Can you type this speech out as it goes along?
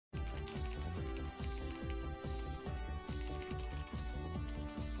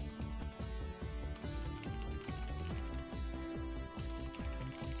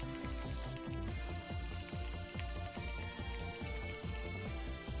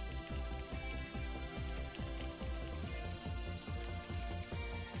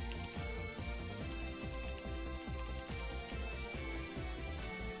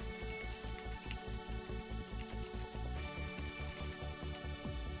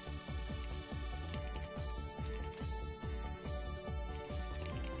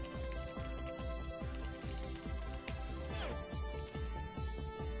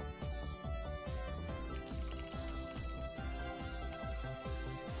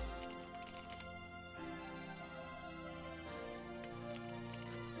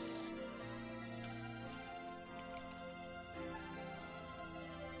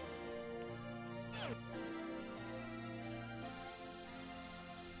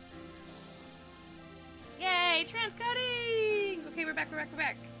Yay! Transcoding! Okay, we're back, we're back, we're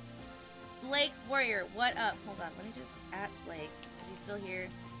back. Blake Warrior, what up? Hold on, let me just at Blake. Is he still here?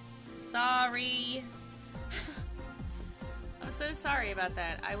 Sorry. I'm so sorry about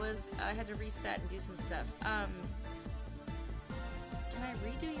that. I had to reset and do some stuff. Can I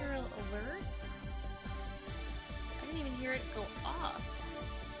redo your alert? I didn't even hear it go off.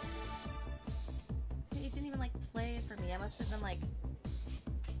 It didn't even like play for me. I must have been like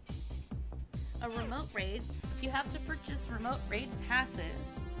a remote raid. You have to purchase remote raid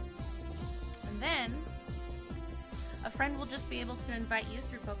passes, and then a friend will just be able to invite you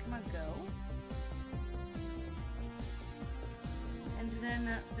through Pokemon Go. And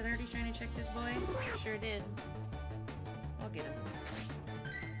then, did I already shiny check this boy? Sure did. I'll get him.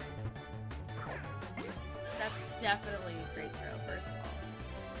 That's definitely a great throw, first of all.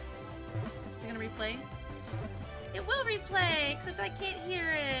 Is it gonna replay? It will replay, except I can't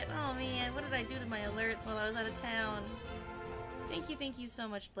hear it. Oh man, what did I do to my alerts while I was out of town? Thank you so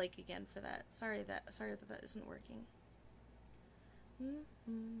much, Blake, again for that. Sorry that that isn't working.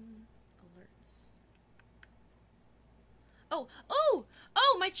 Alerts. Oh,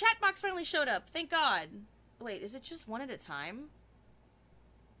 my chat box finally showed up. Thank God. Wait, is it just one at a time?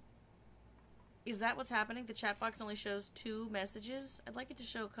 Is that what's happening? The chat box only shows 2 messages? I'd like it to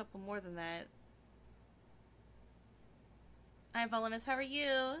show a couple more than that. Hi, Voluminous, how are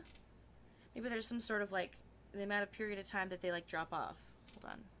you? Maybe there's some sort of like the amount of period of time that they like drop off. Hold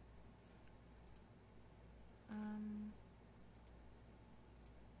on.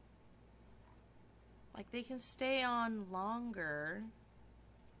 Like they can stay on longer.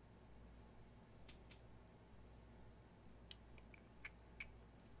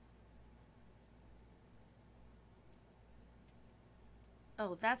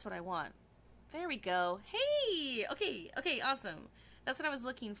 Oh, that's what I want. There we go. Hey! Okay, awesome. That's what I was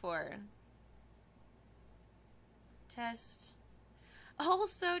looking for. Test.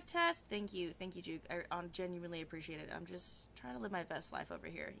 Also test. Thank you, Juke. I genuinely appreciate it. I'm just trying to live my best life over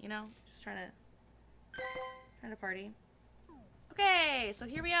here, you know? Just trying to party. Okay, so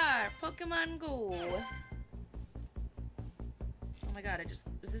here we are. Pokemon Go. Oh my god,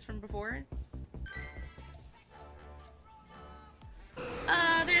 was this from before?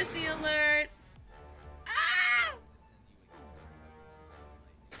 There's the alert. Ah!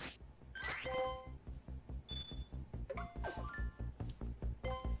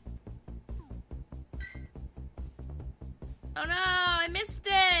 Oh no, I missed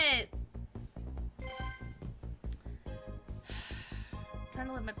it. Trying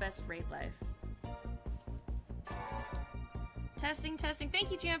to live my best raid life. Testing.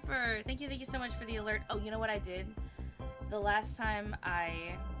 Thank you, Jumper. Thank you so much for the alert. Oh, you know what I did? The last time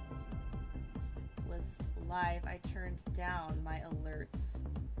I was live, I turned down my alerts.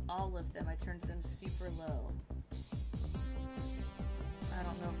 All of them. I turned them super low. I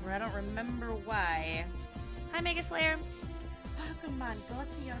don't know. I don't remember why. Hi, Mega Slayer. Pokemon, go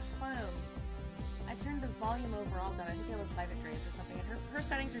to your home. I turned the volume overall down. I think it was live at Dre's or something. And her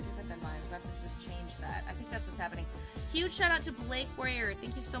settings are different than mine, so I have to just change that. I think that's what's happening. Huge shout out to Blake Warrior.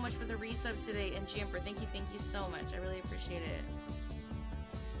 Thank you so much for the resub today. And Jumper, thank you so much. I really appreciate it.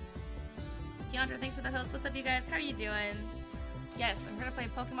 Keandra, thanks for the host. What's up, you guys? How are you doing? Yes, I'm gonna play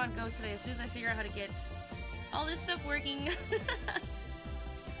Pokemon Go today as soon as I figure out how to get all this stuff working.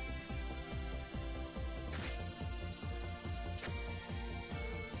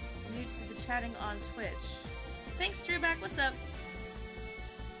 New to the chatting on Twitch. Thanks, Drewback. What's up?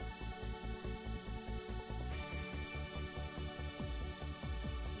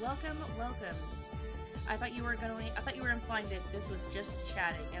 Welcome. I thought you were implying that this was just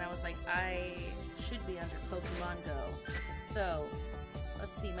chatting, and I was like, I should be under Pokemon Go. So,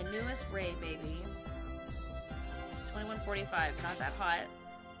 let's see, my newest raid, baby. 2145, not that hot.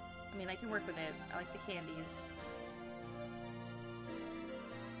 I mean, I can work with it. I like the candies.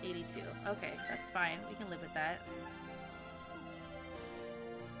 82. Okay, that's fine. We can live with that.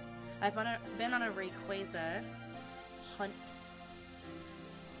 I've been on a Rayquaza hunt.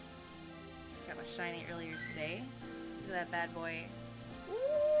 Got my shiny earlier today. Look at that bad boy.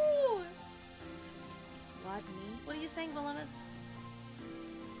 Ooh! What me? What are you saying, Voluminous?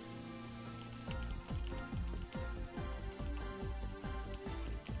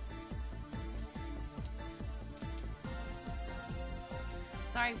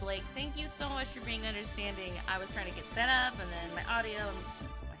 Sorry, Blake. Thank you so much for being understanding. I was trying to get set up, and then my audio and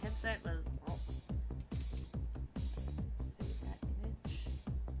my headset was... Oh. Save that image.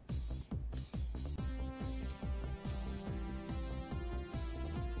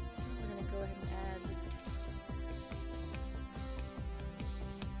 We're gonna go ahead and add...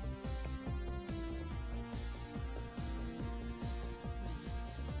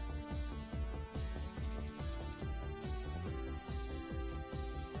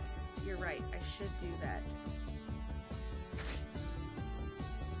 should do that.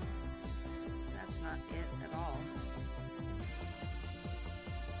 That's not it at all.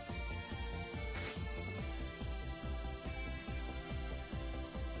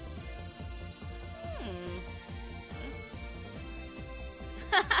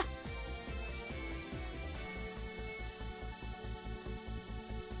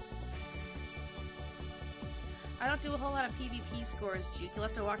 I don't do a whole lot of PvP scores, Juke. You'll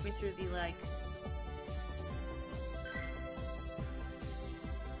have to walk me through the, like...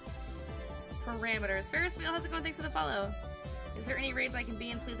 parameters. Ferris Wheel, how's it going? Thanks for the follow. Is there any raids I can be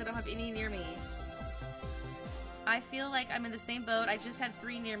in? Please, I don't have any near me. I feel like I'm in the same boat. I just had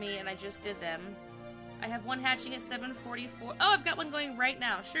 3 near me, and I just did them. I have one hatching at 7:44. Oh, I've got one going right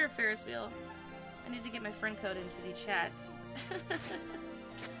now. Sure, Ferris Wheel. I need to get my friend code into the chats.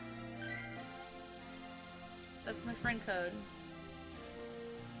 That's my friend code.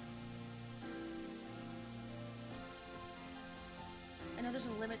 I know there's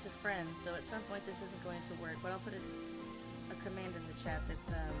a limit to friends, so at some point this isn't going to work, but I'll put a command in the chat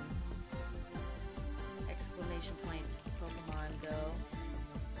that's, exclamation point Pokemon Go.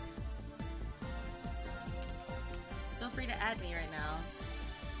 Feel free to add me right now.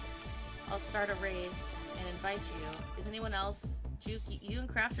 I'll start a raid and invite you. Is anyone else? Juke, you and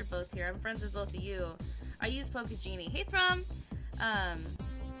Craft are both here. I'm friends with both of you. I use Pokegenie. Hey, Thrum!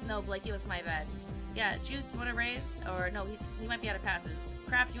 No, Blake, it was my bad. Yeah, Juke, you want to raid? Or, no, he might be out of passes.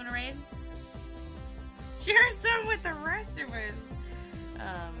 Craft, you want to raid? Share some with the rest of us!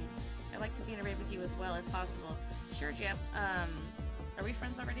 I'd like to be in a raid with you as well, if possible. Sure, Jam. Are we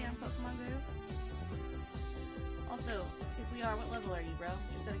friends already on Pokemon Go? Also, if we are, what level are you, bro?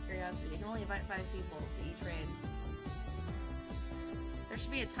 Just out of curiosity. You can only invite 5 people to each raid. There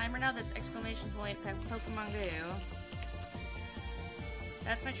should be a timer now that's exclamation point Pokemon Go.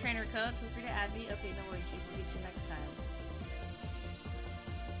 That's my trainer code. Feel free to add me. Okay, no worries. We'll get you next time.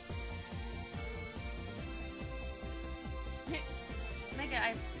 Mega,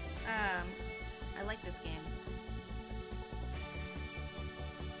 I like this game.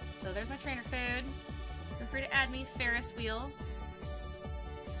 So there's my trainer code. Feel free to add me, Ferris Wheel.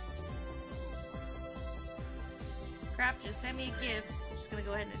 Craft just sent me a gift. I'm just gonna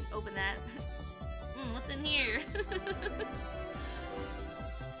go ahead and open that. What's in here?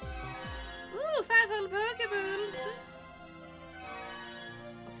 Ooh, 5 whole Pokeballs!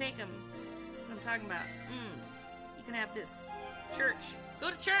 I'll take them. What I'm talking about. You can have this. Church.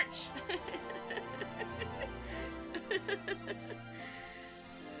 Go to church!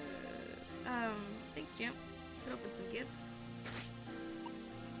 Thanks, Jim. Could open some gifts.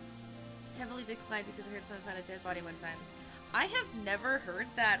 Heavily declined because I heard someone found a dead body one time. I have never heard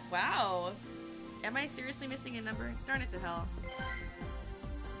that. Wow. Am I seriously missing a number? Darn it to hell.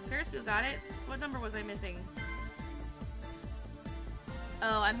 Ferris Wheel got it? What number was I missing?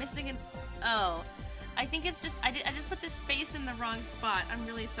 Oh, I'm missing an... Oh. I think it's just... I just put this space in the wrong spot. I'm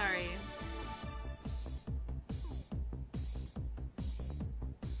really sorry.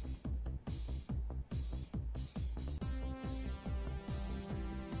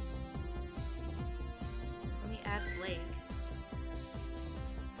 Let me add Blake.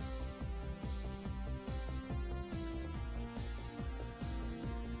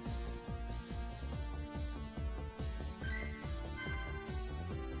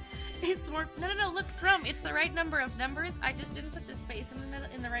 It's more... No, look, Thrum, it's the right number of numbers. I just didn't put the space in the middle,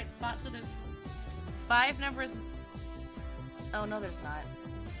 in the right spot, so there's 5 numbers. Oh, no, there's not.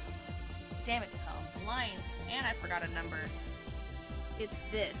 Damn it to hell. Blind, and I forgot a number. It's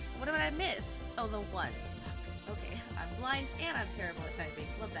this. What did I miss? Oh, the 1. Fuck. Okay, I'm blind, and I'm terrible at typing.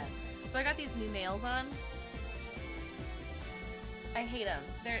 Love that. So I got these new nails on. I hate them.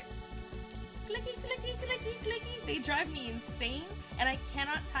 They're... clicky, clicky, clicky, clicky. They drive me insane. And I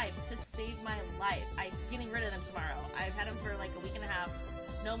cannot type to save my life. I'm getting rid of them tomorrow. I've had them for like a week and a half.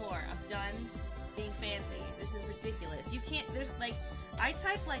 No more. I'm done being fancy. This is ridiculous. You can't, there's like, I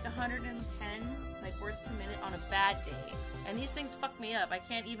type like 110 like words per minute on a bad day. And these things fuck me up. I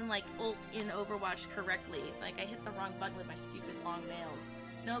can't even like ult in Overwatch correctly. Like I hit the wrong button with my stupid long nails.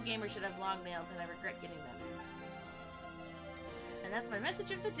 No gamer should have long nails and I regret getting them. And that's my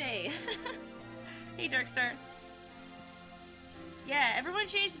message of the day. Hey Darkstar. Yeah, everyone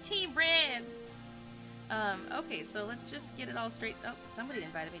changed the team brand. Okay, so let's just get it all straight. Oh, somebody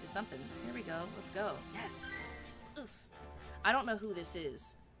invited me to something. Here we go. Let's go. Yes. Oof. I don't know who this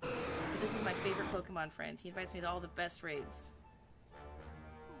is, but this is my favorite Pokemon friend. He invites me to all the best raids.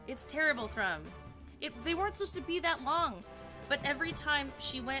 It's terrible, Thrum. They weren't supposed to be that long. But every time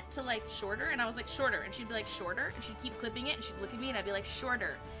she went to like shorter, and I was like shorter, and she'd be like shorter, and she'd keep clipping it, and she'd look at me, and I'd be like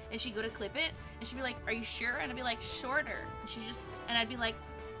shorter, and she'd go to clip it, and she'd be like, "Are you sure?" And I'd be like shorter, and I'd be like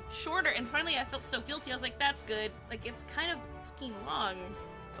shorter, and finally I felt so guilty. I was like, "That's good. Like it's kind of fucking long,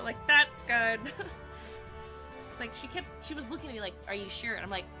 but like that's good." It's like she was looking at me like, "Are you sure?" And I'm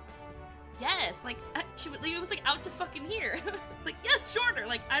like, "Yes." Like it was like out to fucking here. It's like, yes, shorter.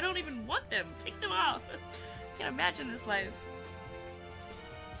 Like I don't even want them. Take them off. Can't imagine this life.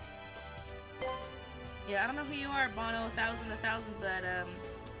 Yeah, I don't know who you are, Bono, 1,000, but,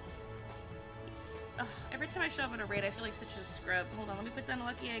 every time I show up at a raid, I feel like such a scrub. Hold on, let me put down a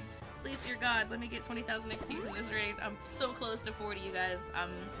lucky egg. Please, dear God, let me get 20,000 XP from this raid. I'm so close to 40, you guys.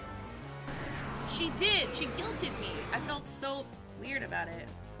 She guilted me. I felt so weird about it.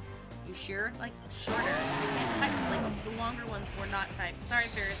 You sure? Like, shorter. I can't type, like, the longer ones were not typed. Sorry,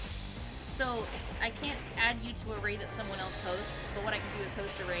 Ferris. So, I can't add you to a raid that someone else hosts, but what I can do is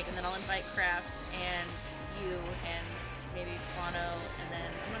host a raid, and then I'll invite Crafts and you and maybe Bono, and then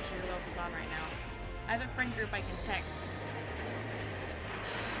I'm not sure who else is on right now. I have a friend group I can text.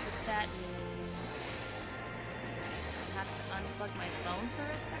 But that means I have to unplug my phone for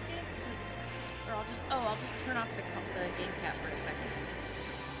a second, or I'll just turn off the game cap for a second.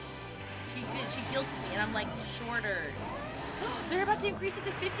 She guilted me, and I'm like, shorter. They're about to increase it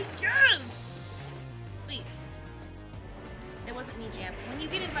to 50. Yes! Sweet. It wasn't me, Jam. When you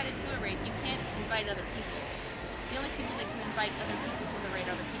get invited to a raid, you can't invite other people. The only people that can invite other people to the raid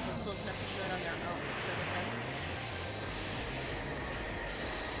are the people close enough to show it on their own. Does that make sense?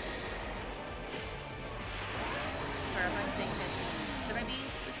 Sorry, I'm not paying attention. Should I be?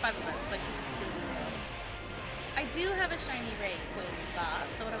 There's 5 of us. Like, this is gonna be real. I do have a shiny raid, Queen Thought,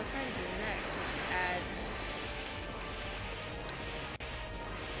 so what I was trying to do next was to add...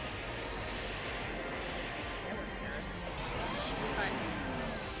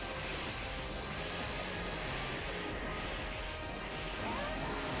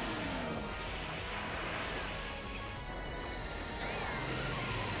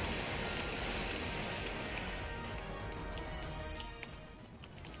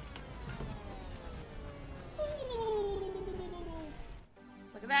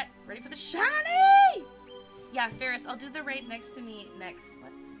 Look at that! Ready for the shiny! Yeah, Ferris, I'll do the raid next to me next.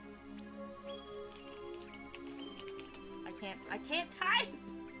 What? I can't type!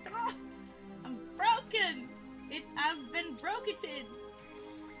 Oh, I'm broken! I've been broketed!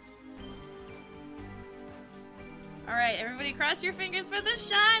 Alright, everybody cross your fingers for the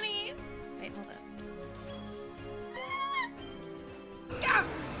shiny! Wait, hold on. Ah!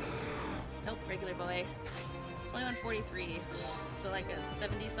 Nope, regular boy. 2143. So like a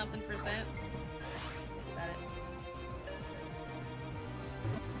 70-something percent. Think about it.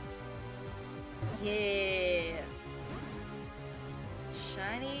 Yeah!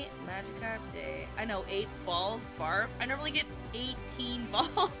 Shiny Magikarp Day. I know, 8 balls, barf. I normally get 18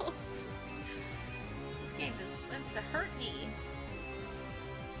 balls. This game just wants to hurt me.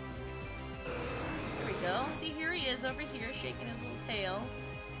 There we go. See, here he is over here shaking his little tail.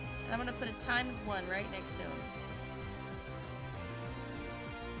 And I'm gonna put a ×1 right next to him.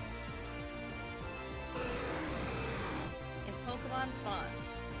 In Pokemon font.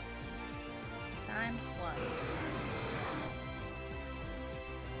 ×1.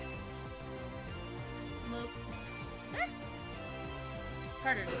 Loop. Eh.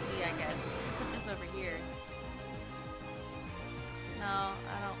 Harder to see, I guess. Put this over here. No,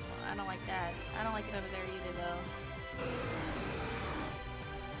 I don't like that. I don't like it over there either, though.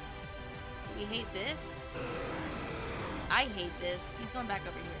 Do we hate this? I hate this. He's going back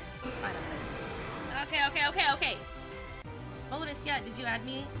over here. He's fine up there. Okay. Bolidus, yeah, did you add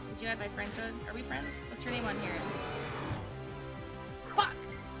me? Did you add my friend code? Are we friends? What's your name on here? Fuck!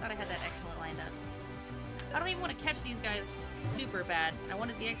 Thought I had that excellent lined up. I don't even want to catch these guys super bad. I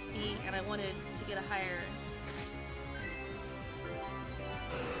wanted the XP, and I wanted to get a higher... You're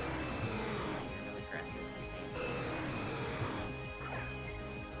really aggressive and fancy.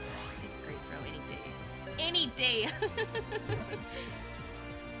 Take a great throw any day. Any day!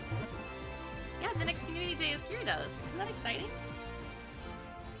 Yeah, the next community day is Gyarados. Isn't that exciting?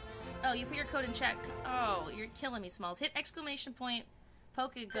 Oh, you put your code in chat. Oh, you're killing me, Smalls. Hit !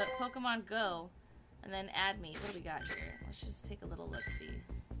 Pokemon Go. And then add me. What do we got here? Let's just take a little look-see.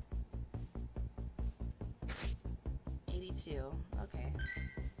 82. Okay.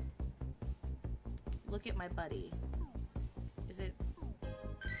 Look at my buddy. Is it...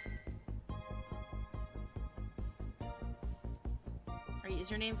 Is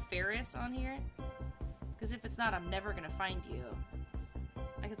your name Ferris on here? Because if it's not, I'm never gonna find you.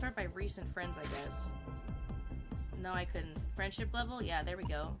 I can start by recent friends, I guess. No, I couldn't. Friendship level? Yeah, there we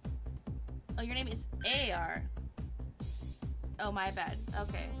go. Oh, your name is AR. Oh, my bad.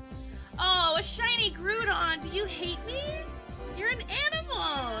 Okay. Oh, a shiny Groudon! Do you hate me? You're an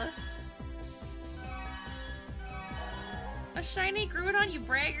animal! A shiny Groudon, you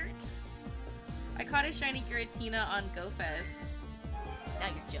braggart! I caught a shiny Giratina on GoFest. Now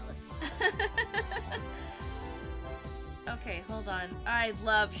you're jealous. Okay, hold on. I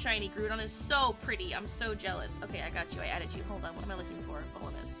love shiny Groudon. It's so pretty. I'm so jealous. Okay, I got you. I added you. Hold on. What am I looking for?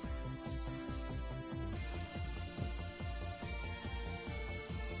 Bonus.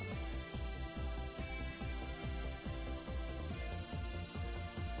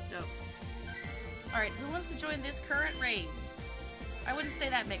 Dope. Alright, who wants to join this current raid? I wouldn't say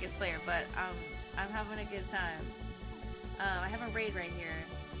that, Mega Slayer, but I'm having a good time. I have a raid right here.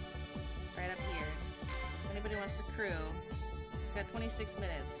 Right up here. If anybody wants to crew, it's got 26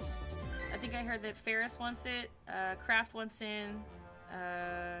 minutes. I think I heard that Ferris wants it, Kraft wants in,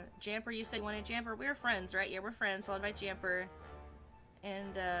 Jamper, you said you wanted Jamper. We're friends, right? Yeah, we're friends, so I'll invite Jamper.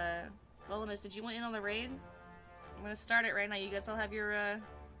 And, Volimus, did you want in on the raid? I'm gonna start it right now. You guys all have your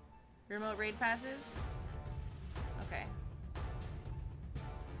remote raid passes? Okay. Oh,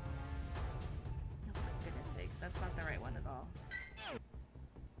 for goodness sakes, that's not the right one at all.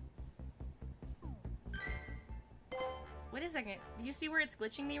 Wait a second. Do you see where it's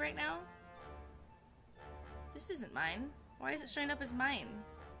glitching me right now? This isn't mine. Why is it showing up as mine?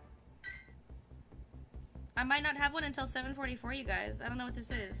 I might not have one until 7:44, you guys. I don't know what this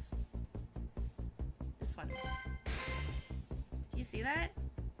is. This one. Do you see that?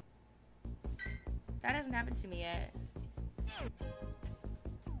 That hasn't happened to me yet.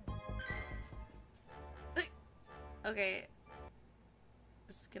 Okay.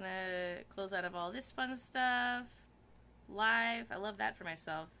 Just gonna close out of all this fun stuff. Live. I love that for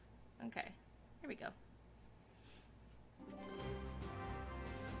myself. Okay. Here we go.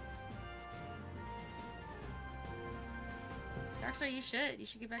 Darkstar, you should. You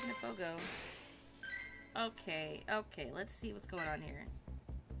should get back into Pogo. Okay. Okay. Let's see what's going on here.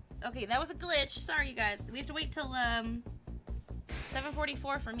 Okay, that was a glitch. Sorry, you guys. We have to wait till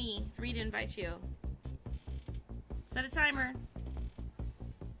 7:44 for me to invite you. Set a timer.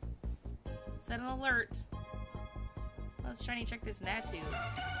 Set an alert. Let's try and check this Natu.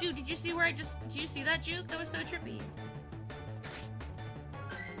 Dude, did you see where did you see that juke? That was so trippy.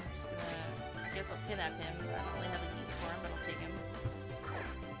 I'm just gonna, I guess I'll pin up him. I don't really have a use for him, but I'll take him.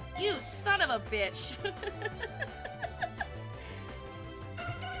 You son of a bitch!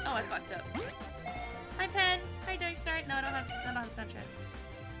 Oh, I fucked up. Hi, Pen. Hi, Darkstar. No, I don't have Snapchat.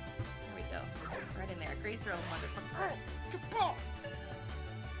 There we go. Right in there. Great throw, motherfucker. Oh,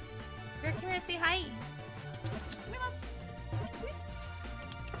 Bear, come here and say hi. Come here, Mom. Come here.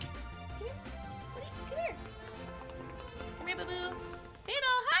 Come here. Come here, boo-boo.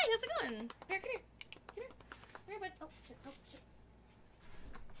 Fatal, hi. How's it going? Bear, come here. Come here. Come here, bud. Oh, shit. Oh, shit.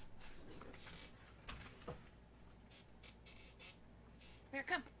 Bear,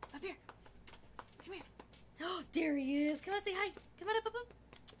 come. Up here. Come here. Oh, there he is. Come on, say hi. Come on up, up, up.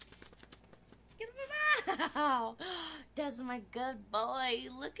 Get him out. That's my good boy.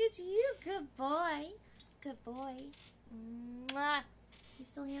 Look at you. Good boy. Good boy. Mwah. You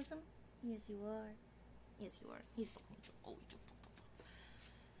still handsome? Yes, you are. Yes, you are. He's so handsome. Oh,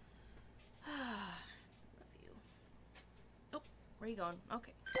 love you. Oh, where are you going?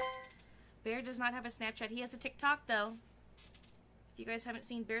 Okay. Bear does not have a Snapchat. He has a TikTok, though. If you guys haven't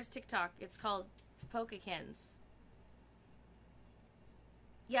seen Bear's TikTok, it's called Kenz.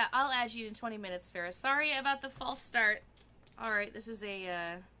 Yeah, I'll add you in 20 minutes, Ferris. Sorry about the false start. Alright, this is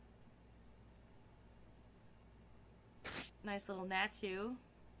a nice little Natu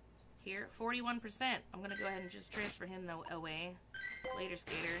here. 41%. I'm gonna go ahead and just transfer him away. Later,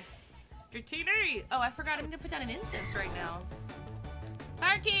 Skater. Dratini! Oh, I forgot. I'm gonna put down an incense right now.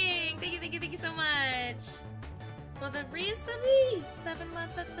 Fire King! Thank you so much! For the recently 7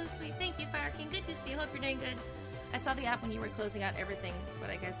 months, that's so sweet. Thank you, Fire King. Good to see you. Hope you're doing good. I saw the app when you were closing out everything, but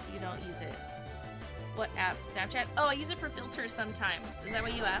I guess you don't use it. What app? Snapchat? Oh, I use it for filters sometimes. Is that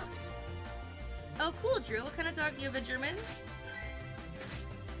what you asked? Oh, cool, Drew. What kind of dog do you have? A German?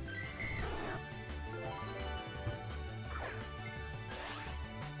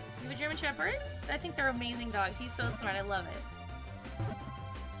 You have a German Shepherd? I think they're amazing dogs. He's so smart. I love it.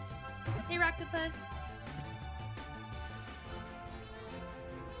 Hey, Roctopus.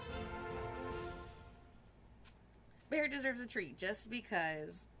 Bear deserves a treat just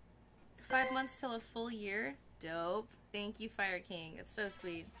because. 5 months till a full year. Dope. Thank you, Fire King. It's so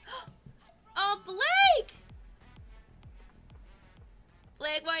sweet. Oh, Blake!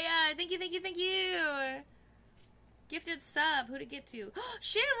 Blake, why, thank you. Gifted sub. Who'd it get to?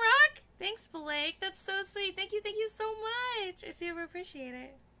 Shamrock! Thanks, Blake. That's so sweet. Thank you so much. I super appreciate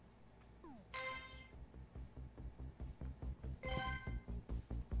it.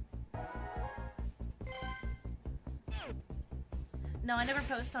 No, I never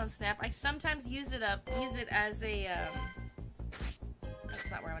post on Snap. I sometimes use it as a, that's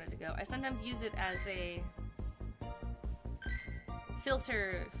not where I wanted to go. I sometimes use it as a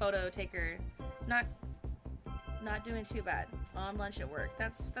filter photo taker. Not doing too bad. On lunch at work.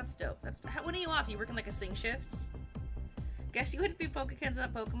 That's dope. When are you off? You working like a swing shift? Guess you wouldn't be Kenz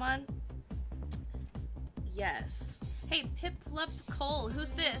without Pokemon? Yes. Hey, Piplup Cole,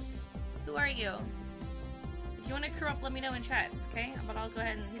 who's this? Who are you? If you want to crew up, let me know in chat, okay? But I'll go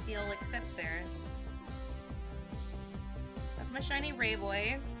ahead and hit the old accept there. That's my shiny Ray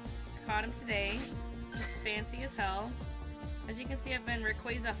Boy. I caught him today. He's fancy as hell. As you can see, I've been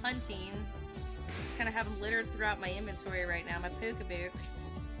Rayquaza hunting. Just kind of have them littered throughout my inventory right now, my Pokebooks.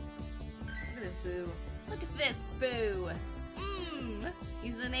 Look at this Boo. Look at this Boo!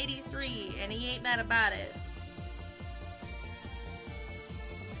 He's an 83, and he ain't mad about it.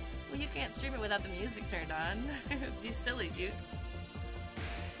 Well, you can't stream it without the music turned on. It'd be silly, Juke.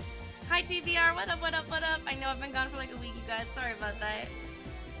 Hi, TBR. What up, what up, what up? I know I've been gone for like a week, you guys. Sorry about that.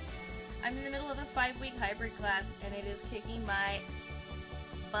 I'm in the middle of a 5-week hybrid class, and it is kicking my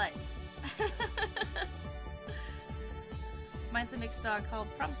butt. Mine's a mixed dog called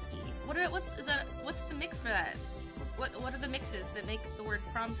Promsky. What's the mix for that? What are the mixes that make the word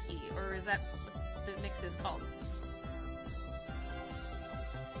Promsky, or is that what the mix is called?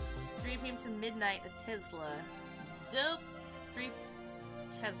 3 p.m. to midnight at Tesla. Dope. 3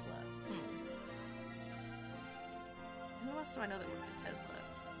 Tesla. Who else do I know that worked at Tesla?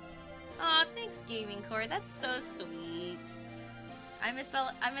 Aw, thanks, Gaming Core. That's so sweet. I missed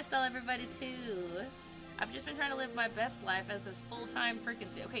all everybody too. I've just been trying to live my best life as this full-time freaking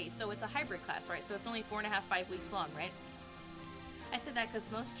student. Okay, so it's a hybrid class, right? So it's only 4.5, 5 weeks long, right? I said that because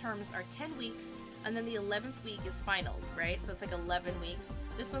most terms are 10 weeks, and then the 11th week is finals, right? So it's like 11 weeks.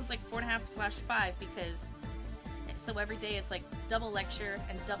 This one's like 4.5/5 because, so every day it's like double lecture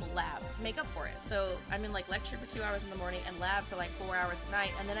and double lab to make up for it. So I'm in like lecture for 2 hours in the morning and lab for like 4 hours at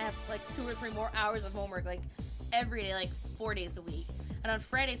night, and then I have like 2 or 3 more hours of homework like every day, like 4 days a week. And on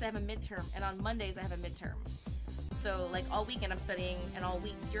Fridays I have a midterm, and on Mondays I have a midterm. So like all weekend I'm studying, and all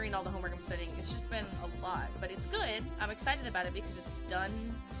week during all the homework I'm studying. It's just been a lot, but it's good. I'm excited about it because it's done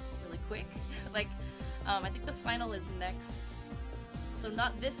really quick. Like, I think the final is next, so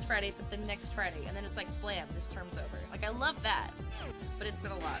not this Friday, but the next Friday, and then it's like, blam, this term's over. Like, I love that, but it's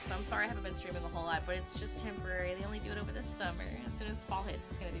been a lot, so I'm sorry I haven't been streaming a whole lot, but it's just temporary. They only do it over the summer. As soon as fall hits,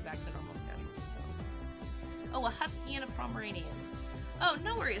 it's gonna be back to normal schedule, so. Oh, a Husky and a Pomeranian. Oh,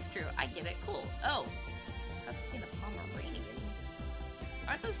 no worries, Drew. I get it. Cool. Oh, Husky and a Pomeranian.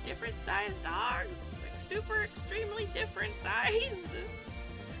 Aren't those different sized dogs? Like, super extremely different sized?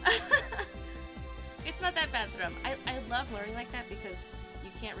 It's not that bad, Thrum. I love learning like that because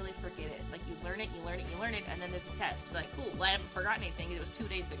you can't really forget it. Like, you learn it, and then there's a test. You're like, cool, well, I haven't forgotten anything. It was 2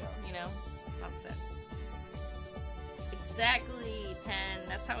 days ago, you know? That's it. Exactly, Pen.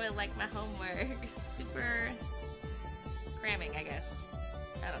 That's how I like my homework. Super cramming, I guess.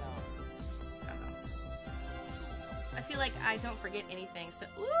 I don't know. I feel like I don't forget anything, so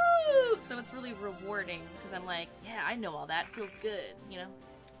so it's really rewarding because I'm like, yeah, I know all that. Feels good, you know?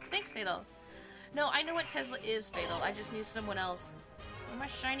 Thanks, Fatal. No, I know what Tesla is, Fatal. I just knew someone else. Oh, my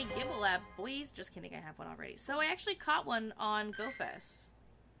shiny Giblab, boys. Just kidding, I have one already. So I actually caught one on GoFest.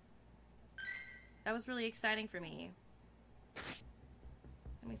 That was really exciting for me.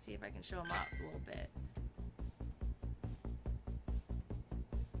 Let me see if I can show him off a little bit.